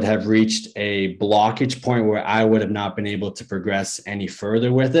 I would have reached a blockage point where I would have not been able to progress any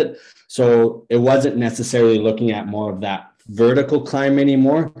further with it. So it wasn't necessarily looking at more of that vertical climb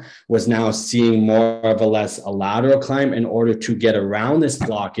anymore, was now seeing more of a lateral climb in order to get around this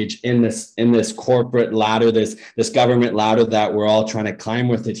blockage in this corporate ladder, this government ladder that we're all trying to climb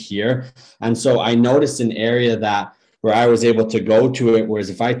with it here. And so I noticed an area that where I was able to go to it. Whereas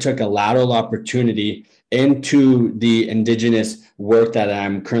if I took a lateral opportunity into the Indigenous work that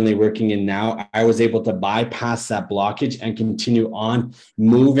I'm currently working in now, I was able to bypass that blockage and continue on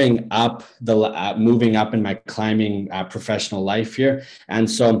moving up in my climbing professional life here.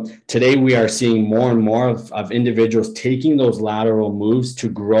 And so today we are seeing more and more of individuals taking those lateral moves to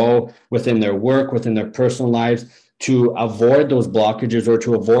grow within their work, within their personal lives, to avoid those blockages or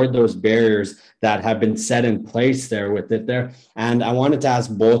to avoid those barriers that have been set in place there with it there. And I wanted to ask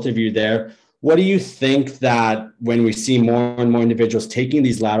both of you there, what do you think that when we see more and more individuals taking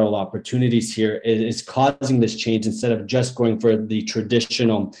these lateral opportunities here is causing this change instead of just going for the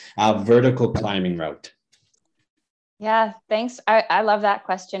traditional vertical climbing route? Yeah, thanks. I love that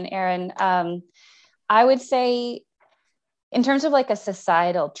question, Aaron. I would say in terms of like a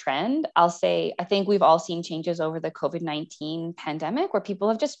societal trend, I'll say, I think we've all seen changes over the COVID-19 pandemic where people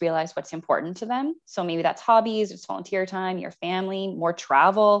have just realized what's important to them. So maybe that's hobbies, it's volunteer time, your family, more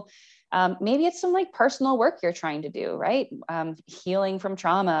travel. Maybe it's some like personal work you're trying to do, right? Healing from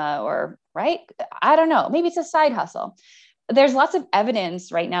trauma or, right? I don't know. Maybe it's a side hustle. There's lots of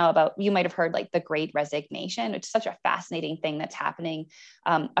evidence right now about, you might have heard like the Great Resignation. It's such a fascinating thing that's happening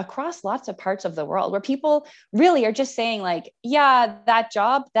across lots of parts of the world where people really are just saying like, yeah, that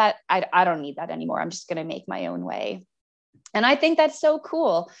job that I don't need that anymore. I'm just going to make my own way. And I think that's so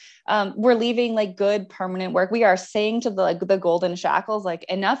cool. We're leaving like good permanent work. We are saying to the golden shackles, like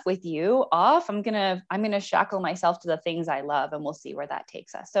enough with you, off. I'm gonna shackle myself to the things I love, and we'll see where that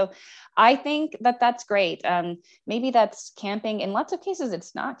takes us. So I think that that's great. Maybe that's camping. In lots of cases,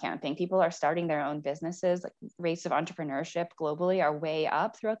 it's not camping. People are starting their own businesses. Like rates of entrepreneurship globally are way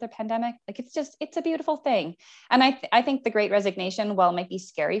up throughout the pandemic. Like it's a beautiful thing. And I think the Great Resignation, while it might be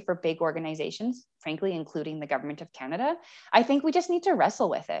scary for big organizations, frankly, including the government of Canada, I think we just need to wrestle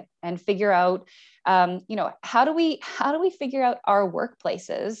with it and figure out, how do we figure out our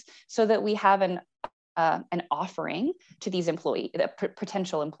workplaces so that we have an offering to these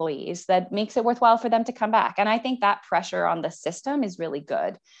potential employees that makes it worthwhile for them to come back. And I think that pressure on the system is really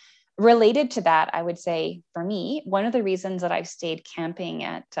good. Related to that, I would say for me, one of the reasons that I've stayed camping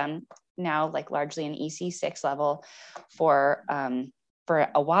at now like largely an EC6 level for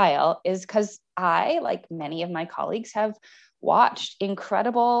a while is because I, like many of my colleagues, have watched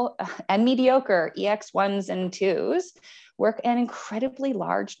incredible and mediocre EX1s and 2s work an incredibly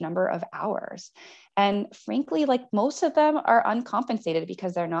large number of hours. And frankly, like most of them are uncompensated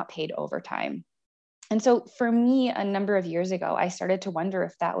because they're not paid overtime. And so for me, a number of years ago, I started to wonder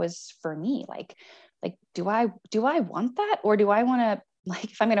if that was for me. Like, do I want that? Or do I want to, like,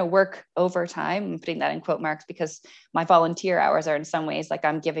 if I'm going to work overtime, I'm putting that in quote marks because my volunteer hours are in some ways like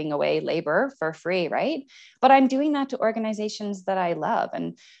I'm giving away labor for free, right? But I'm doing that to organizations that I love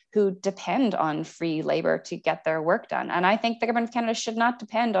and who depend on free labor to get their work done. And I think the government of Canada should not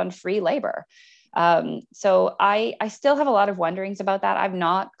depend on free labor. So I still have a lot of wonderings about that. I've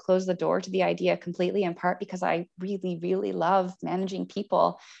not closed the door to the idea completely, in part because I really, really love managing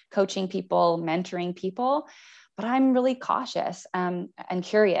people, coaching people, mentoring people. But I'm really cautious and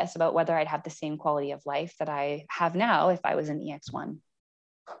curious about whether I'd have the same quality of life that I have now if I was an EX1.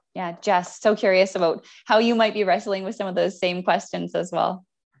 Yeah, Jess, so curious about how you might be wrestling with some of those same questions as well.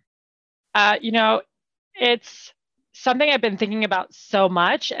 It's something I've been thinking about so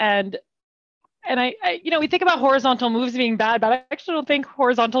much. And I we think about horizontal moves being bad, but I actually don't think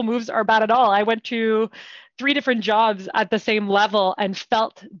horizontal moves are bad at all. I went to 3 different jobs at the same level and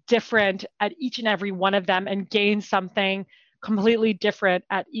felt different at each and every one of them and gained something completely different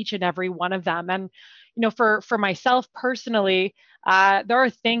at each and every one of them. And, for myself personally, there are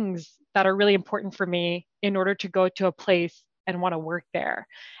things that are really important for me in order to go to a place and want to work there.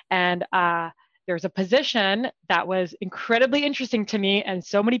 And there's a position that was incredibly interesting to me, and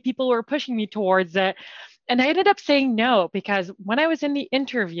so many people were pushing me towards it. And I ended up saying no, because when I was in the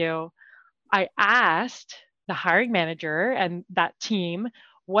interview, I asked the hiring manager and that team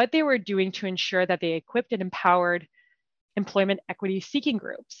what they were doing to ensure that they equipped and empowered employment equity seeking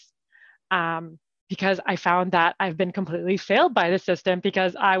groups. Because I found that I've been completely failed by the system,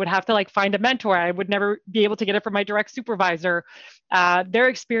 because I would have to find a mentor. I would never be able to get it from my direct supervisor. Their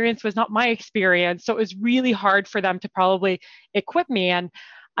experience was not my experience. So it was really hard for them to probably equip me. And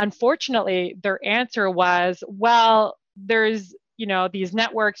unfortunately, their answer was, well, there's these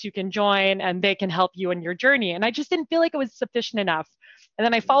networks you can join and they can help you in your journey. And I just didn't feel like it was sufficient enough. And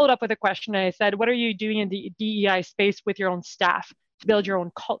then I followed up with a question and I said, what are you doing in the DEI space with your own staff to build your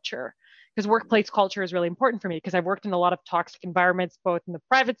own culture? Because workplace culture is really important for me, because I've worked in a lot of toxic environments, both in the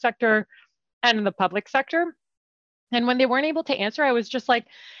private sector and in the public sector. And when they weren't able to answer, I was just like,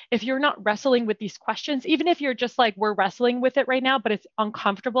 if you're not wrestling with these questions, even if you're just like, we're wrestling with it right now, but it's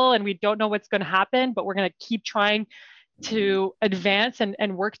uncomfortable and we don't know what's going to happen, but we're going to keep trying to advance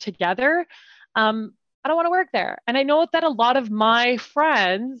and work together. I don't want to work there. And I know that a lot of my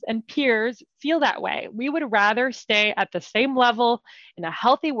friends and peers feel that way. We would rather stay at the same level in a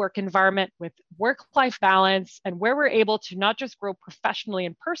healthy work environment with work-life balance and where we're able to not just grow professionally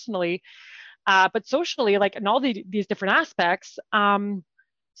and personally, but socially, like in all these different aspects.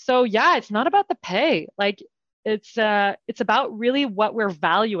 So yeah, it's not about the pay. Like it's about really what we're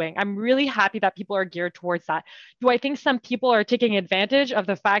valuing. I'm really happy that people are geared towards that. Do I think some people are taking advantage of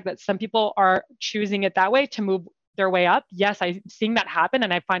the fact that some people are choosing it that way to move their way up? Yes, I'm seeing that happen,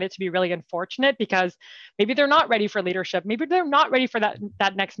 and I find it to be really unfortunate because maybe they're not ready for leadership. Maybe they're not ready for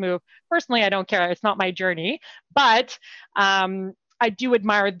that next move. Personally, I don't care. It's not my journey, but I do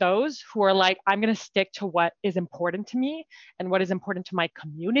admire those who are like, I'm going to stick to what is important to me and what is important to my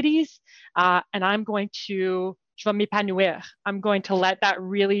communities. And I'm going to, je vais m'épanouir. I'm going to let that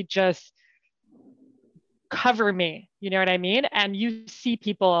really just cover me. You know what I mean? And you see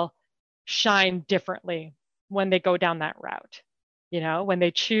people shine differently when they go down that route. You know, when they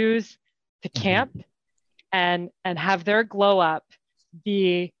choose to camp and have their glow up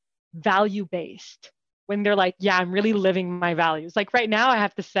be value-based. When they're like, yeah, I'm really living my values. Like right now, I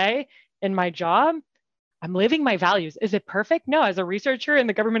have to say in my job, I'm living my values. Is it perfect? No, as a researcher in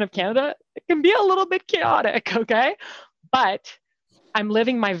the government of Canada, it can be a little bit chaotic, okay? But I'm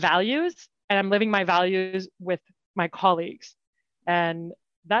living my values and I'm living my values with my colleagues. And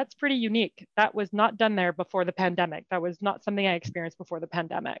that's pretty unique. That was not done there before the pandemic. That was not something I experienced before the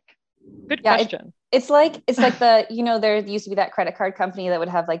pandemic. Good question. It's like the, you know, there used to be that credit card company that would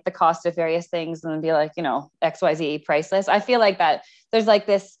have like the cost of various things and then be like, you know, XYZ priceless. I feel like that there's like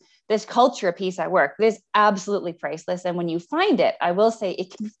this culture piece at work. It is absolutely priceless. And when you find it, I will say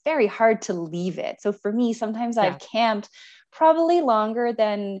it can be very hard to leave it. So for me, sometimes I've camped probably longer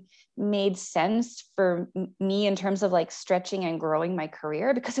than made sense for me in terms of like stretching and growing my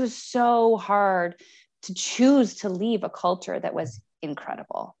career, because it was so hard to choose to leave a culture that was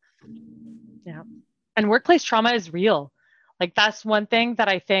incredible. Yeah. And workplace trauma is real. Like that's one thing that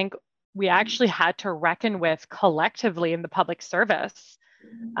I think we actually had to reckon with collectively in the public service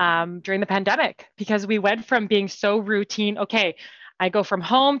during the pandemic, because we went from being so routine. Okay, I go from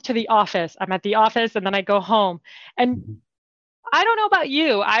home to the office. I'm at the office and then I go home. And I don't know about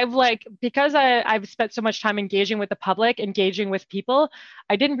you. Because I've spent so much time engaging with the public, engaging with people,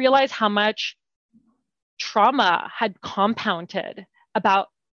 I didn't realize how much trauma had compounded about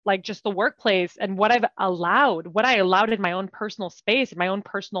like just the workplace and what I allowed in my own personal space, in my own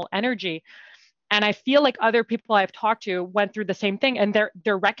personal energy. And I feel like other people I've talked to went through the same thing, and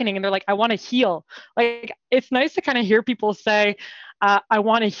they're reckoning, and they're like, I want to heal. Like, it's nice to kind of hear people say, I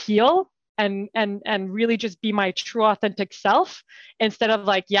want to heal and really just be my true authentic self, instead of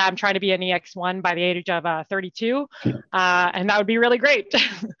like, yeah, I'm trying to be an EX1 by the age of 32. And that would be really great.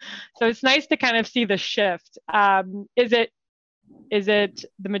 So it's nice to kind of see the shift. Is it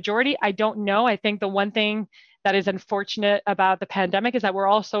the majority? I don't know. I think the one thing that is unfortunate about the pandemic is that we're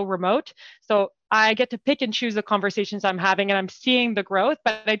all so remote. So I get to pick and choose the conversations I'm having, and I'm seeing the growth,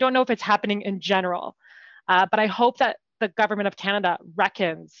 but I don't know if it's happening in general. But I hope that the government of Canada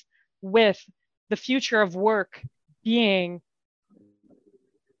reckons with the future of work being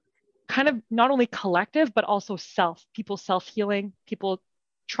kind of not only collective, but also people self-healing, people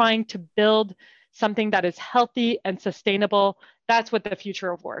trying to build something that is healthy and sustainable. That's what the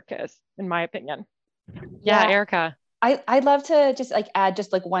future of work is, in my opinion. Yeah, Ericka. I'd love to just like add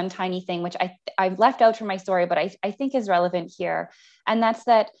just like one tiny thing, which I've left out from my story, but I think is relevant here. And that's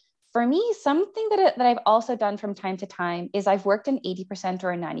that for me, something that I've also done from time to time is I've worked an 80%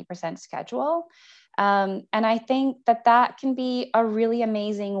 or a 90% schedule. And I think that can be a really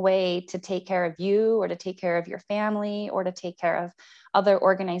amazing way to take care of you, or to take care of your family, or to take care of other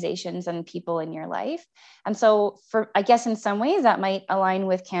organizations and people in your life. And so I guess in some ways that might align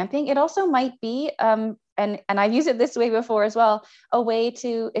with camping. It also might be, and I've used it this way before as well, a way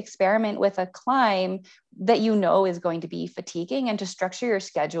to experiment with a climb that you know is going to be fatiguing, and to structure your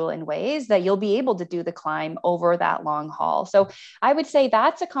schedule in ways that you'll be able to do the climb over that long haul. So I would say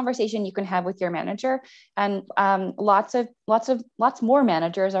that's a conversation you can have with your manager, and lots more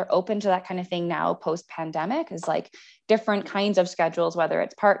managers are open to that kind of thing now post-pandemic, is like different kinds of schedules, whether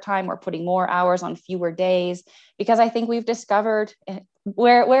it's part-time or putting more hours on fewer days, because I think we've discovered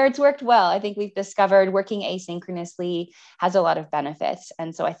where it's worked well, I think we've discovered working asynchronously has a lot of benefits.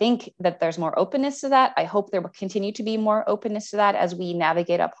 And so I think that there's more openness to that. I hope there will continue to be more openness to that as we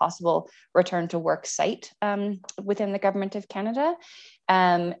navigate a possible return to work site within the government of Canada.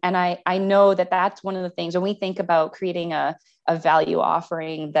 And I know that that's one of the things when we think about creating a value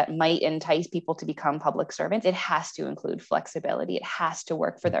offering that might entice people to become public servants, it has to include flexibility. It has to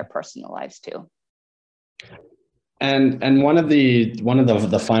work for their personal lives too. And one of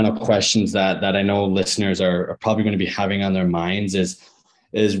the final questions that I know listeners are probably going to be having on their minds is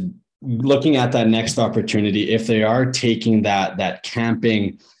looking at that next opportunity. If they are taking that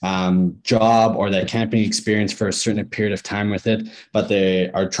camping job or that camping experience for a certain period of time with it, but they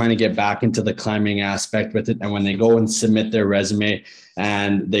are trying to get back into the climbing aspect with it, and when they go and submit their resume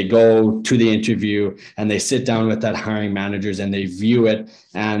and they go to the interview and they sit down with that hiring managers and they view it,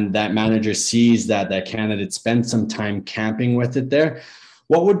 and that manager sees that candidate spent some time camping with it there,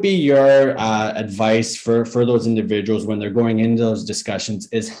 what would be your advice for those individuals when they're going into those discussions?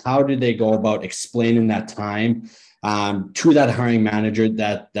 Is how do they go about explaining that time to that hiring manager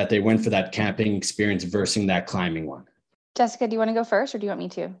that they went for that camping experience versus that climbing one? Jessica, do you want to go first or do you want me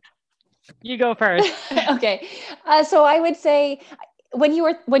to? You go first. Okay. So I would say when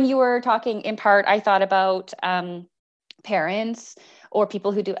you were talking in part, I thought about parents or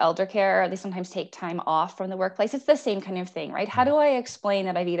people who do elder care. They sometimes take time off from the workplace. It's the same kind of thing, right? How do I explain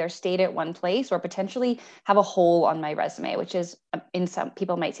that I've either stayed at one place or potentially have a hole on my resume, which is, in some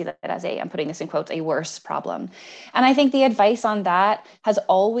people might see that as I'm putting this in quotes, a worse problem. And I think the advice on that has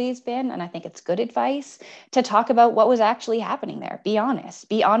always been, and I think it's good advice, to talk about what was actually happening there. Be honest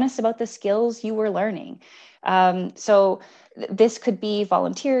about the skills you were learning. So this could be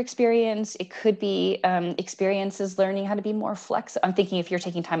volunteer experience. It could be experiences learning how to be more flexible. I'm thinking if you're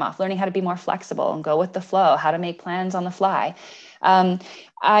taking time off, learning how to be more flexible and go with the flow, how to make plans on the fly. I'm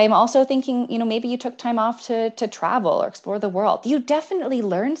also thinking, maybe you took time off to travel or explore the world. You definitely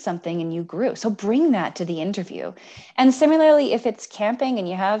learned something and you grew. So bring that to the interview. And similarly, if it's camping and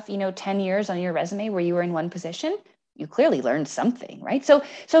you have, 10 years on your resume where you were in one position, you clearly learned something, right? So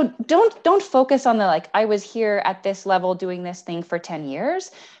don't focus on the I was here at this level doing this thing for 10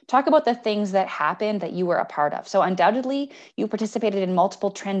 years. Talk about the things that happened that you were a part of. So undoubtedly, you participated in multiple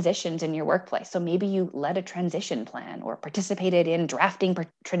transitions in your workplace. So maybe you led a transition plan or participated in drafting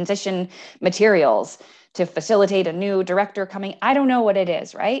transition materials to facilitate a new director coming. I don't know what it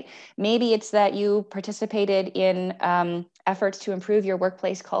is, right? Maybe it's that you participated in efforts to improve your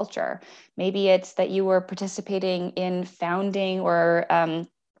workplace culture. Maybe it's that you were participating in founding or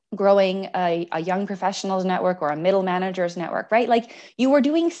growing a young professionals network or a middle managers network, right? You were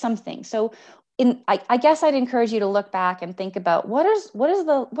doing something. So I guess I'd encourage you to look back and think about what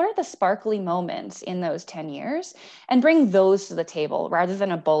are the sparkly moments in those 10 years and bring those to the table rather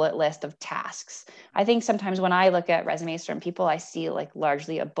than a bullet list of tasks. I think sometimes when I look at resumes from people, I see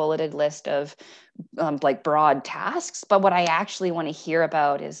largely a bulleted list of broad tasks, but what I actually want to hear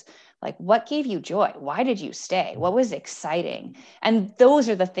about is what gave you joy? Why did you stay? What was exciting? And those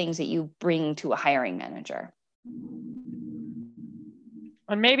are the things that you bring to a hiring manager.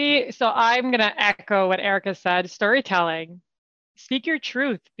 And so I'm going to echo what Ericka said, storytelling. Speak your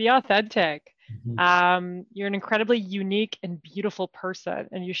truth, be authentic. Mm-hmm. You're an incredibly unique and beautiful person,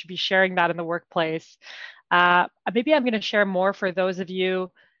 and you should be sharing that in the workplace. Maybe I'm going to share more for those of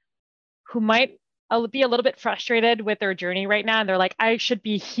you who might be a little bit frustrated with their journey right now. And they're like, I should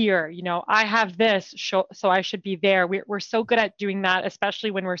be here. I have this, so I should be there. We're so good at doing that,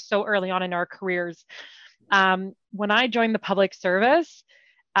 especially when we're so early on in our careers. When I joined the public service,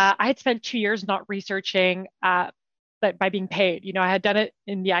 I had spent 2 years not researching, but by being paid. I had done it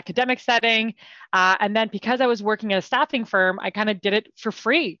in the academic setting. And then because I was working at a staffing firm, I kind of did it for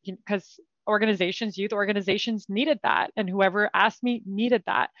free because youth organizations needed that. And whoever asked me needed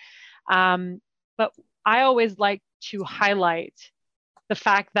that. But I always like to highlight the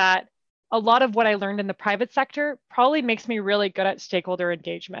fact that a lot of what I learned in the private sector probably makes me really good at stakeholder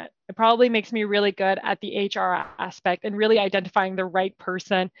engagement. It probably makes me really good at the HR aspect and really identifying the right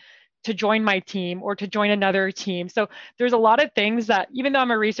person to join my team or to join another team. So there's a lot of things that, even though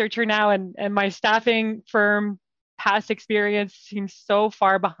I'm a researcher now and my staffing firm past experience seems so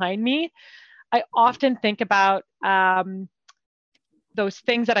far behind me, I often think about those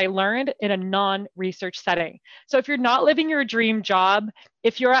things that I learned in a non-research setting. So if you're not living your dream job,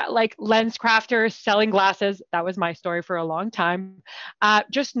 if you're at LensCrafter selling glasses, that was my story for a long time,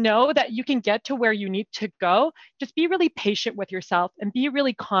 just know that you can get to where you need to go. Just be really patient with yourself and be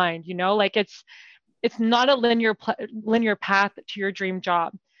really kind. It's not a linear path to your dream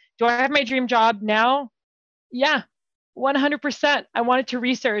job. Do I have my dream job now? Yeah. 100%. I wanted to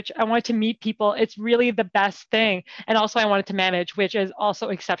research. I wanted to meet people. It's really the best thing. And also I wanted to manage, which is also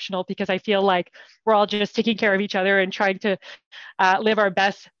exceptional because I feel like we're all just taking care of each other and trying to live our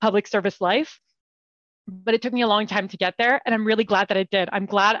best public service life. But it took me a long time to get there. And I'm really glad that it did. I'm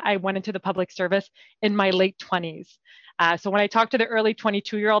glad I went into the public service in my late 20s. So when I talk to the early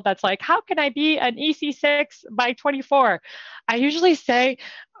 22-year-old that's like, how can I be an EC6 by 24? I usually say,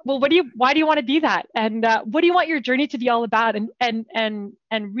 well, why do you want to be that? And what do you want your journey to be all about? And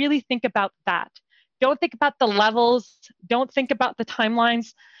really think about that. Don't think about the levels. Don't think about the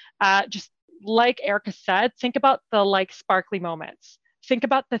timelines. Just like Ericka said, think about the like sparkly moments. Think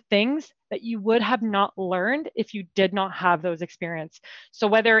about the things that you would have not learned if you did not have those experiences. So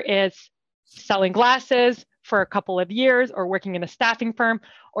whether it's selling glasses for a couple of years or working in a staffing firm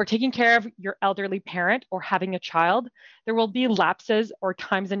or taking care of your elderly parent or having a child, there will be lapses or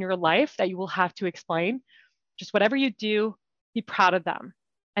times in your life that you will have to explain. Just whatever you do, be proud of them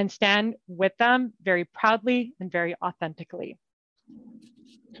and stand with them very proudly and very authentically.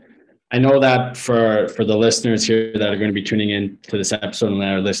 I know that for the listeners here that are going to be tuning in to this episode and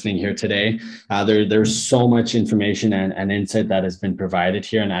that are listening here today, there's so much information and insight that has been provided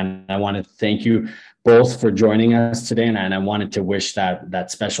here. And I want to thank you both for joining us today. And I wanted to wish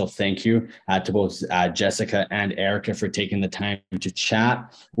that special thank you to both Jessica and Ericka for taking the time to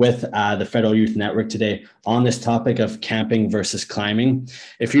chat with the Federal Youth Network today on this topic of camping versus climbing.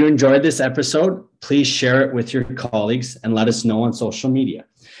 If you enjoyed this episode, please share it with your colleagues and let us know on social media.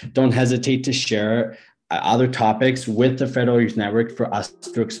 Don't hesitate to share other topics with the Federal Youth Network for us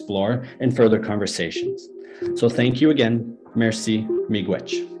to explore in further conversations. So thank you again. Merci,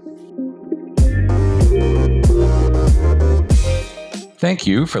 miigwech. Thank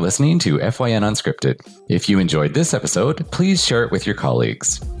you for listening to FYN Unscripted. If you enjoyed this episode, please share it with your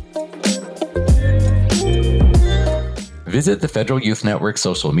colleagues. Visit the Federal Youth Network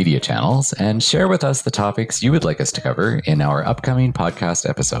social media channels and share with us the topics you would like us to cover in our upcoming podcast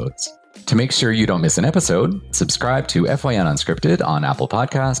episodes. To make sure you don't miss an episode, subscribe to FYN Unscripted on Apple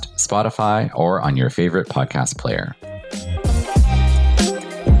Podcast, Spotify, or on your favorite podcast player.